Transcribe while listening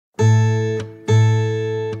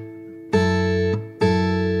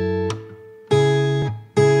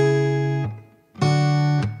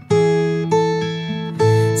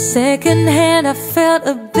Secondhand, I felt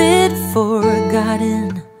a bit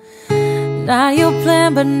forgotten. Not your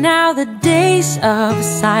plan, but now the days of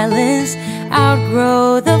silence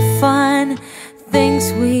outgrow the fun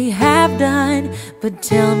things we have done. But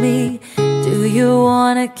tell me, do you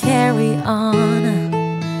wanna carry on?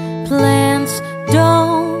 Plants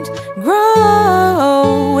don't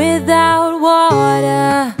grow without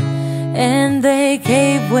water, and they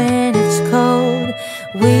cave when it's cold.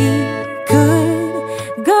 We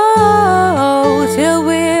could go till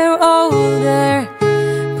we're older.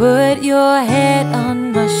 Put your head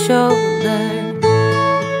on my shoulder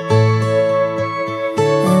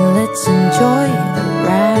and let's enjoy the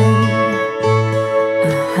ride.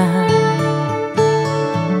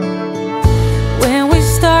 When we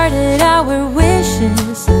started, our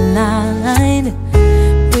wishes aligned.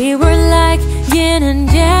 We were like yin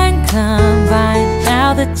and yang combined. Now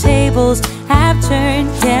the tables have turned.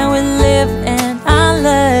 Can we live and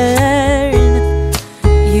unlearn?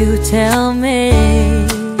 You tell me.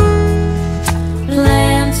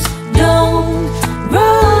 Plants don't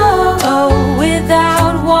grow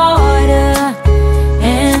without water,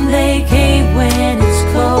 and they cave when it's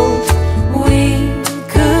cold. We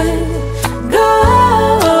could go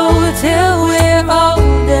till we're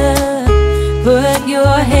older. Put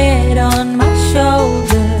your head